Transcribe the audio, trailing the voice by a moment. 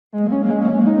As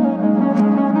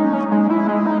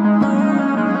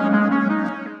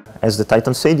the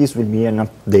title says, this will be an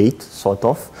update, sort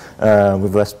of,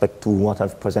 with respect to what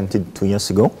I've presented 2 years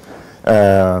ago,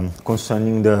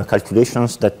 concerning the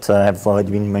calculations that have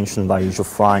already been mentioned by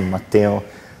Geoffroy and Matteo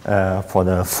for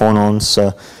the phonons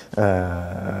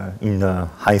in the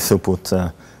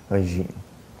high-throughput regime.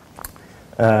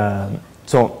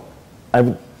 So I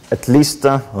would at least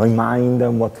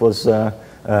remind what was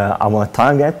our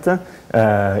target,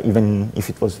 even if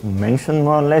it was mentioned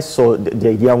more or less. So the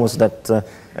idea was that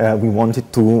we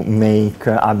wanted to make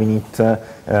Abinit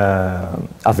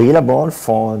available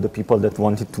for the people that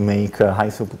wanted to make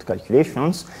high-throughput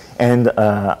calculations, and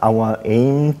our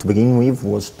aim to begin with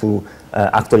was to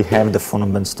actually have the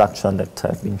phonon band structure that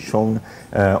have been shown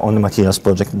on the materials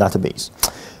project database.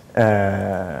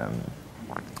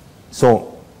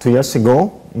 So 2 years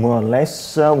ago, more or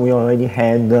less, we already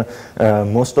had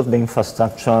most of the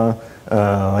infrastructure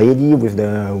ready with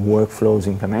the workflows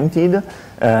implemented,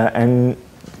 and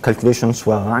calculations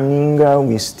were running.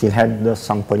 We still had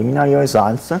some preliminary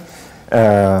results,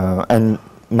 and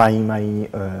my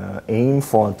aim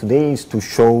for today is to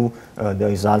show the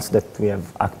results that we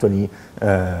have actually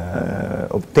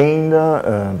obtained,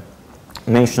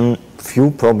 mention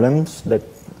few problems that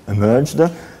emerged,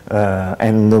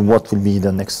 and what will be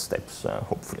the next steps,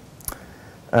 hopefully.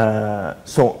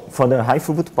 So for the high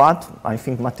throughput part, I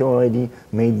think Matteo already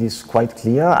made this quite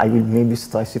clear. I will maybe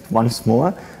stress it once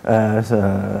more, that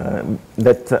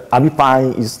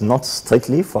AbiPy is not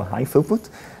strictly for high throughput.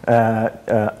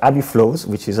 AbiFlows,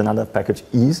 which is another package,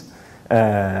 is,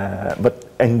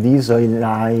 and this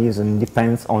relies and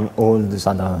depends on all these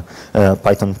other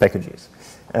Python packages.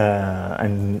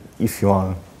 And if you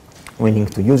are willing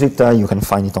to use it, you can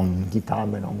find it on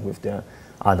GitHub along with the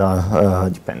other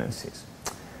dependencies.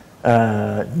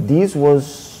 This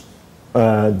was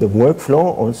the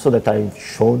workflow also that I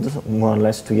showed more or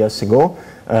less 2 years ago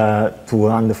to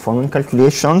run the phonon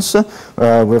calculations.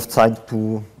 We've tried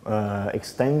to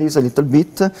extend this a little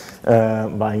bit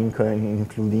by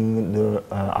including the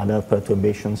other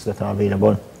perturbations that are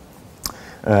available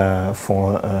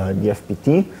for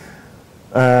DFPT,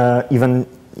 even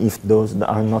if those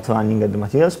are not running at the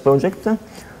materials project.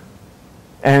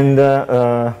 And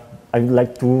I would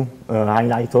like to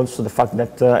highlight also the fact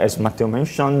that, as Matteo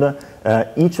mentioned,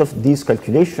 each of these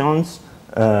calculations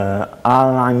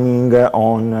are running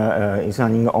on is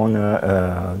running on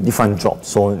a different job.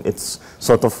 So it's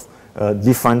sort of a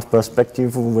different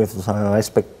perspective with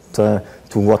respect to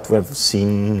what we have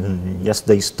seen in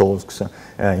yesterday's talks,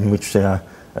 in which they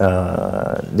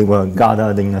were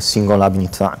gathered in a single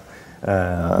Abinit run.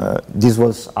 This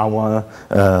was our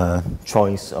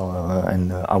choice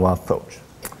and our approach.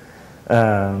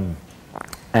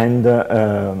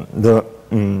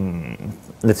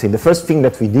 Let's say the first thing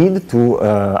that we did to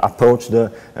approach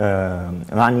the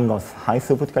running of high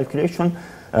throughput calculation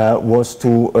was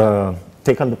to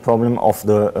tackle the problem of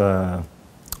the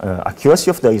accuracy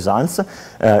of the results.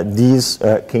 These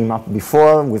came up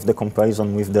before with the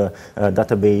comparison with the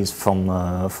database from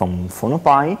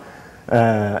PhonoPy.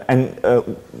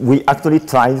 We actually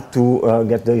tried to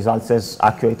get the results as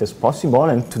accurate as possible,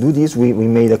 and to do this we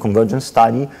made a convergence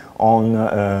study on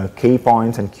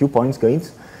K-points and Q-points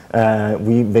grids.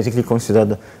 We basically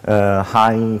considered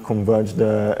high converged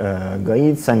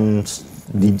grids and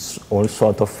did all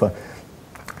sort of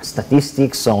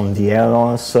statistics on the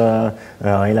errors,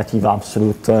 relative,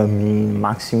 absolute, mean,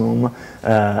 maximum,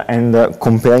 and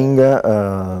comparing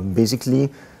basically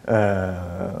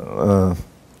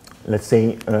let's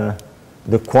say,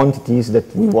 the quantities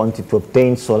that we wanted to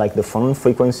obtain, so like the phonon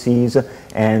frequencies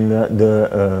and the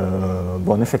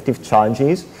Born effective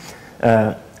charges,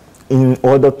 in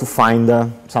order to find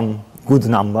some good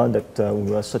number that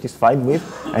we were satisfied with,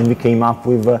 and we came up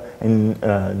with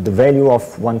the value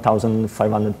of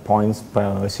 1,500 points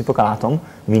per reciprocal atom,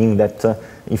 meaning that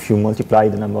if you multiply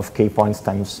the number of K points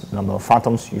times the number of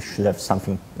atoms, you should have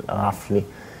something roughly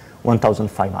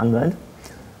 1,500.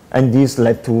 And this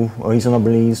led to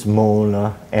reasonably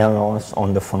small errors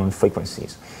on the phonon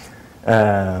frequencies.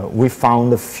 We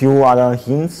found a few other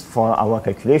hints for our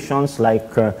calculations,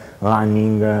 like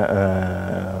running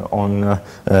on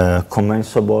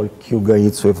commensurable Q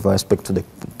grids with respect to the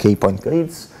K-point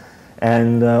grids,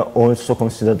 and also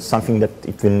considered something that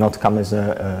it will not come as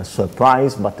a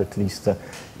surprise, but at least it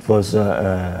was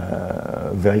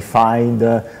verified,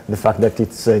 the fact that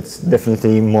it's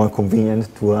definitely more convenient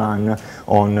to run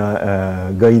on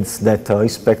grids that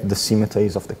respect the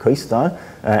symmetries of the crystal,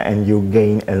 and you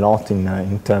gain a lot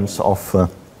in terms of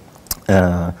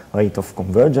rate of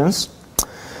convergence.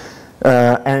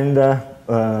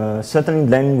 certainly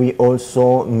then we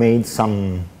also made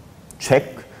some check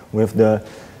with the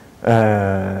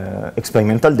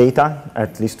experimental data,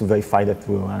 at least to verify that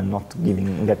we were not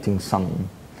getting some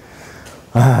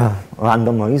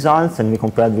random results, and we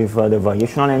compared with the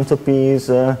variational entropies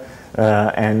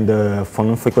and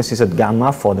phonon frequencies at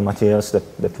gamma for the materials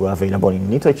that were available in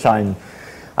literature. And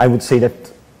I would say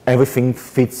that everything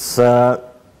fits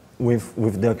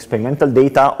with the experimental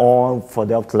data, or for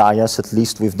the outliers, at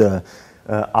least with the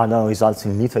other results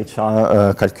in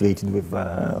literature calculated with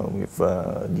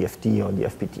DFT or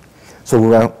DFPT. So we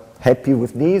were happy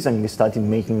with these, and we started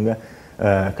making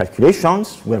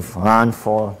calculations. We've run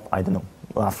for, I don't know,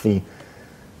 roughly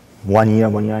 1 year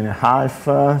and a half,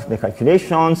 the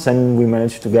calculations, and we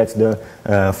managed to get the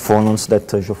phonons that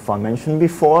Geoffroy mentioned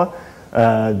before.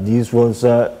 This was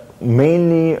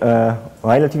mainly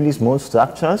relatively small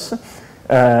structures,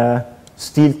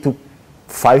 still took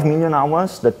 5 million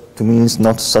hours. That to me is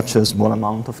not such a small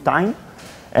amount of time.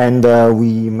 And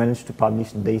we managed to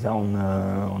publish the data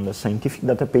on the scientific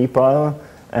data paper,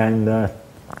 and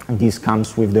this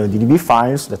comes with the DDB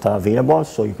files that are available,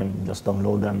 so you can just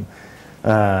download them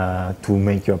to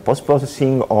make your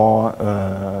post-processing, or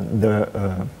the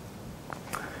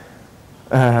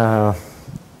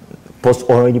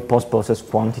already post-processed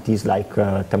quantities like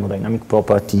thermodynamic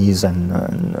properties and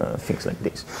things like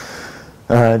this.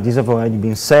 These have already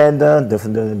been said.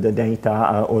 The data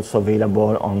are also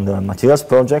available on the materials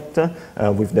project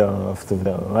through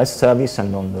the REST service,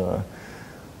 and on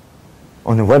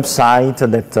the website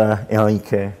that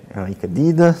Enrique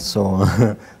did. So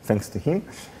thanks to him.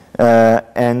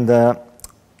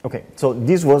 Okay, so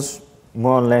this was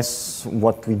more or less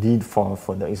what we did for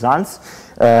the results.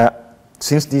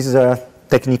 Since this is a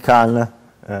technical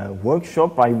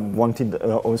workshop, I wanted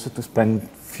also to spend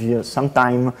some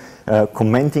time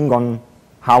commenting on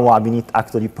how Abinit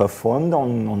actually performed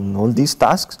on all these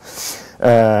tasks.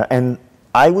 And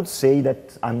I would say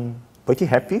that I'm pretty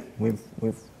happy with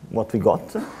what we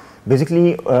got.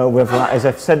 Basically, as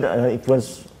I've said, it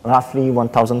was roughly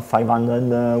 1,500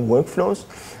 workflows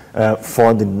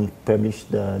for the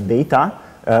published data,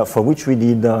 for which we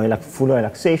did full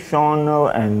relaxation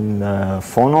and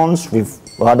phonons with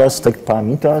rather strict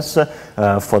parameters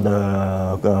for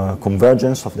the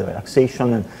convergence of the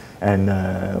relaxation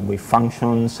and with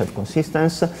functions of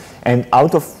consistence. And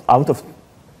out of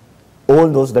all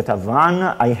those that I've run,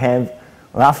 I have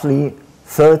roughly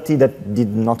 30 that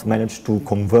did not manage to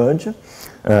converge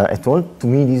at all. To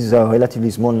me, this is a relatively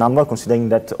small number, considering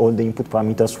that all the input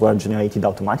parameters were generated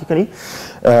automatically.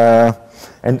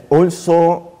 And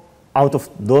also, out of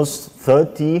those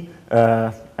 30,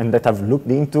 and that I've looked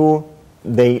into,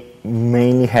 they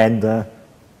mainly had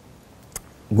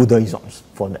good reasons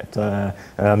for that.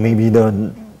 Maybe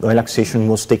the relaxation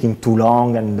was taking too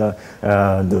long and the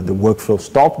workflow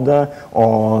stopped,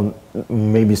 or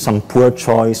maybe some poor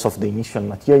choice of the initial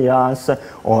materials,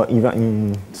 or even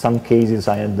in some cases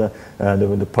I had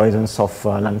the presence of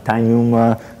lanthanum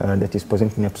that is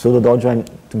present in pseudodojo, and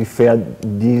to be fair,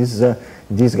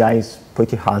 these guys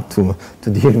pretty hard to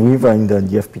deal with in the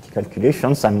DFPT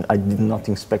calculations, and I did not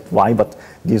expect why, but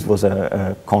this was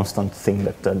a constant thing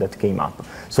that came up.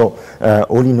 So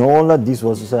all in all, this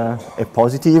was a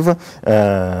positive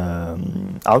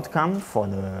outcome for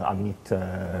the Abinit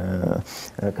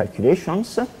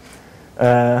calculations.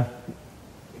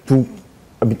 To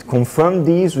a bit confirm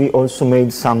these, we also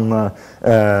made some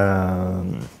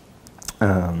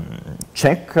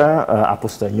check a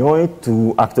posteriori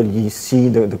to actually see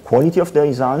the quality of the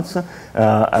results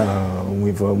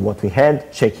with what we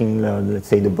had, checking, let's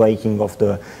say, the breaking of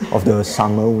the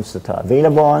sum rules that are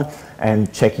available,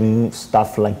 and checking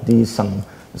stuff like this, some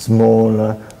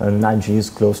small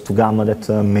nudges close to gamma that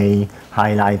may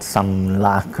highlight some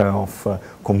lack of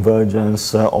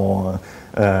convergence or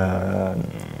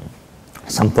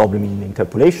some problem in the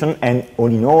interpolation. And all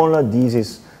in all, this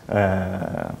is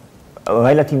a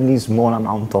relatively small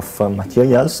amount of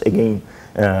materials, again,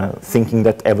 thinking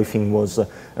that everything was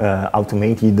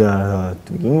automated to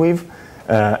begin with.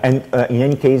 And in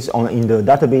any case, in the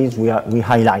database, we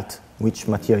highlight which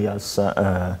materials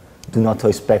do not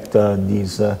respect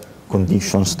these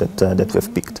conditions that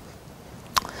we've picked.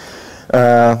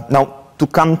 Now, to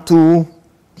come to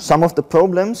some of the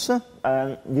problems,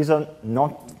 these are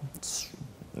not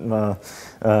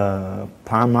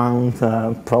paramount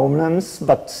problems,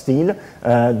 but still,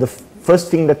 the first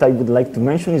thing that I would like to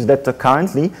mention is that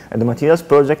currently at the materials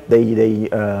project, they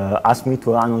asked me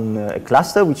to run on a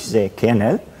cluster, which is a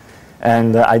KNL.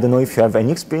 And I don't know if you have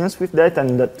any experience with that,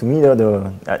 and to me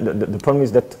the problem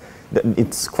is that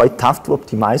it's quite tough to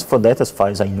optimize for that, as far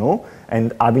as I know,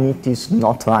 and Abinit is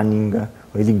not running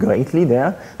really greatly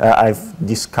there. I've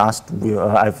discussed,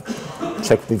 I've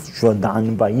checked with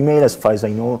Jordan by email. As far as I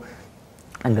know,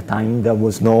 at the time there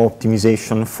was no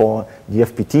optimization for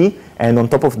DFPT, and on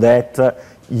top of that,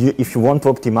 if you want to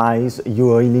optimize,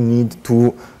 you really need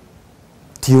to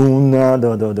tune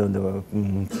the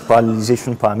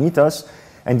parallelization parameters,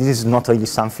 and this is not really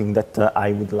something that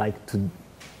I would like to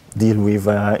deal with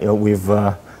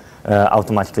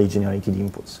automatically generated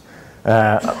inputs.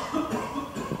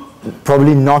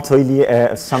 Probably not really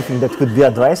something that could be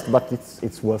addressed, but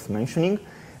it's worth mentioning.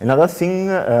 Another thing,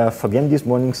 Fabienne this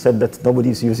morning said that nobody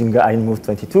is using iMove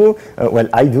 22. Well,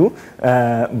 I do,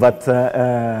 but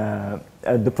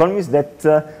the problem is that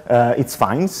it's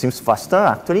fine, it seems faster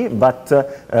actually, but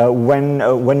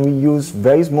when we use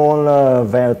very small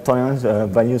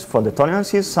values for the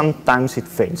tolerances, sometimes it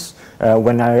fails.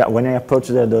 When I approach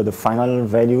the final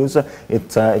values, it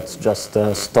just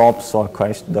stops or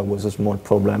crashes. There was a small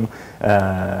problem,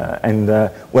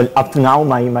 well, up to now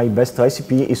my best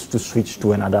recipe is to switch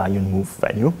to another iMove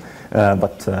value,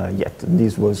 but yet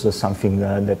this was something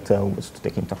that was to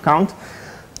take into account.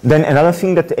 Then another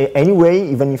thing that anyway,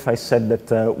 even if I said that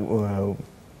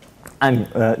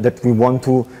that we want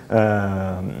to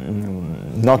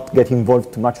not get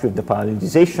involved too much with the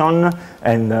parallelization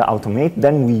and automate,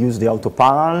 then we use the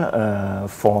autoparallel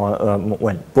for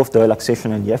well, both the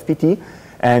relaxation and the FPT.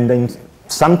 And in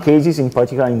some cases, in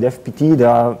particular in the FPT, there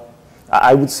are,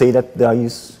 I would say that there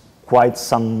is quite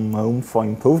some room for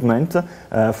improvement.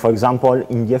 For example,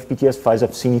 in the FPT, as far as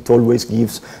I've seen, it always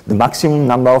gives the maximum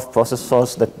number of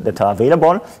processors that are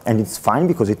available, and it's fine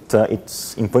because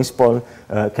it's in principle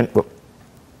can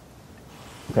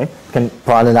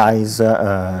parallelize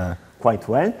quite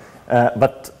well,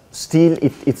 but still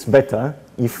it's better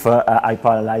if I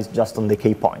parallelize just on the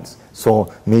K points.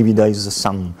 So maybe there is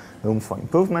some room for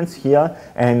improvements here.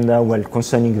 And well,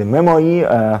 concerning the memory,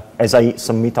 as I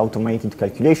submit automated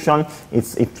calculation,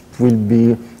 it will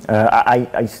be,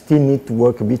 I still need to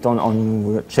work a bit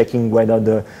on checking whether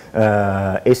the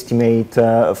estimate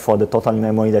for the total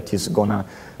memory that is gonna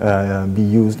be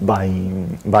used by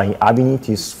Abinit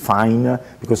is fine,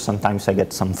 because sometimes I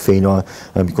get some failure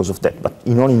because of that. But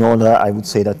in all, I would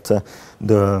say that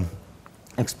the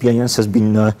experience has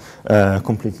been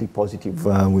completely positive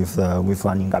with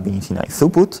running Abinit in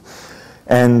high-throughput.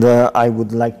 And I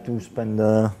would like to spend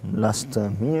the last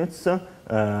minutes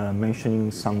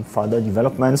mentioning some further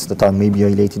developments that are maybe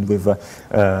related with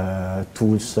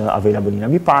tools available in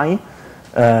ABPI.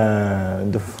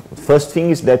 The first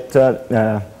thing is that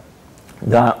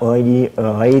there are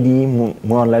already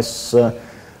more or less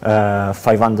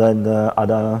 500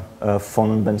 other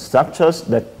phone band structures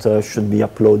that should be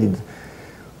uploaded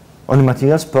on the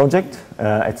materials project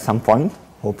at some point,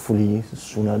 hopefully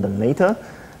sooner than later.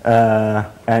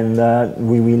 And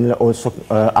we will also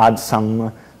add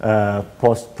some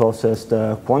post-processed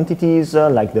quantities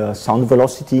like the sound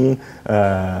velocity,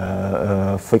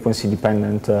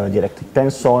 frequency-dependent dielectric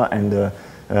tensor, and the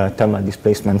thermal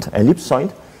displacement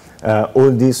ellipsoid.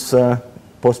 All these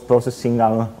post-processing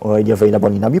are already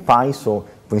available in ABPI, so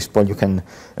in principle you can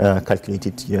calculate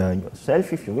it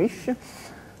yourself if you wish.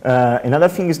 Another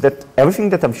thing is that everything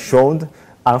that I've showed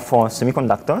are for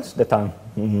semiconductors that are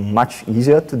much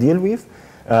easier to deal with.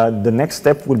 The next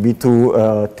step would be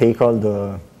to tackle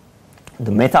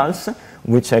the metals,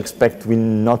 which I expect will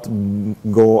not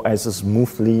go as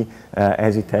smoothly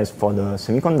as it has for the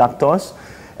semiconductors.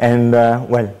 And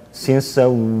well, since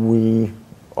we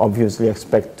obviously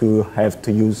expect to have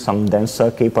to use some denser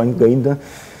K-point grid,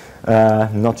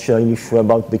 not really sure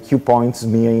about the Q-points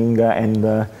mirroring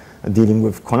and dealing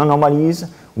with cone anomalies,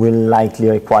 will likely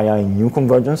require a new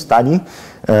convergence study,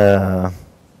 and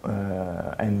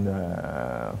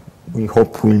we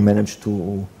hope we'll manage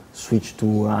to switch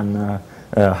to an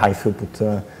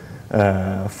high-throughput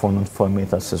phone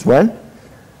metals as well.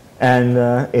 And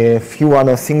a few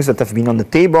other things that have been on the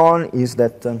table is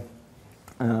that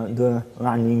the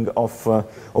running of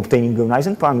obtaining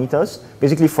Grunheisen parameters.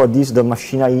 Basically for this, the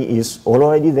machinery is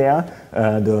already there.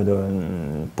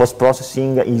 The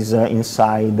post-processing is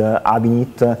inside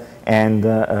Abinit, and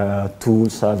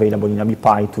tools are available in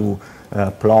ABPI to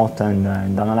plot and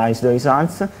analyze the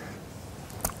results.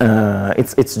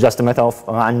 It's just a matter of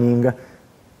running,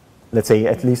 let's say,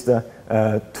 at least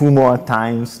 2 more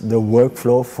times the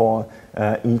workflow for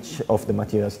each of the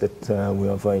materials that we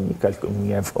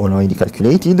have already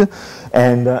calculated,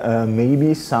 and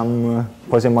maybe some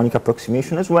Poisson-Harmonic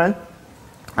approximation as well.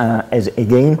 As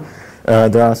again,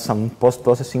 there are some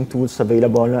post-processing tools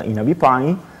available in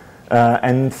ABPI,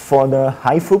 and for the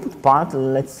high-throughput part,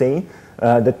 let's say,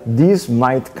 that these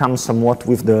might come somewhat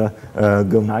with the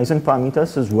Guernsey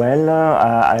parameters as well.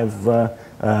 I've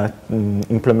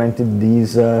implemented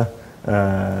these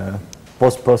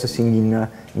post-processing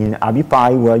in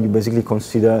ABPI, where you basically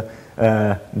consider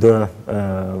the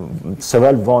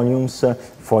several volumes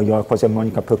for your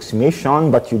quasi-harmonic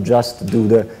approximation, but you just do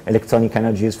the electronic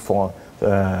energies for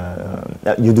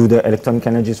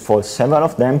several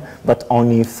of them, but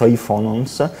only 3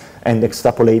 phonons, and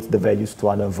extrapolate the values to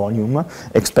other volume,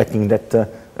 expecting that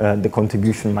the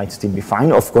contribution might still be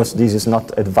fine. Of course, this is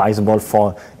not advisable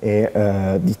for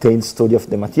a detailed study of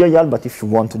the material, but if you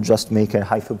want to just make a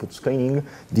high-throughput screening,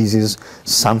 this is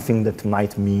something that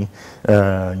might be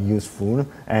useful.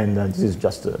 And this is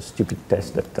just a stupid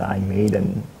test that I made,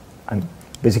 and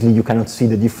basically you cannot see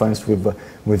the difference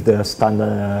with the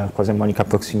standard quasi-harmonic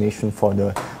approximation for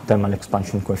the thermal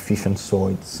expansion coefficient, so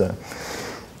it's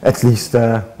at least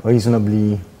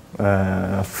reasonably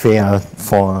fair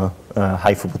for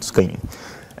high-throughput screening.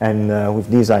 And with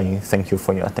this, I thank you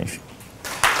for your attention.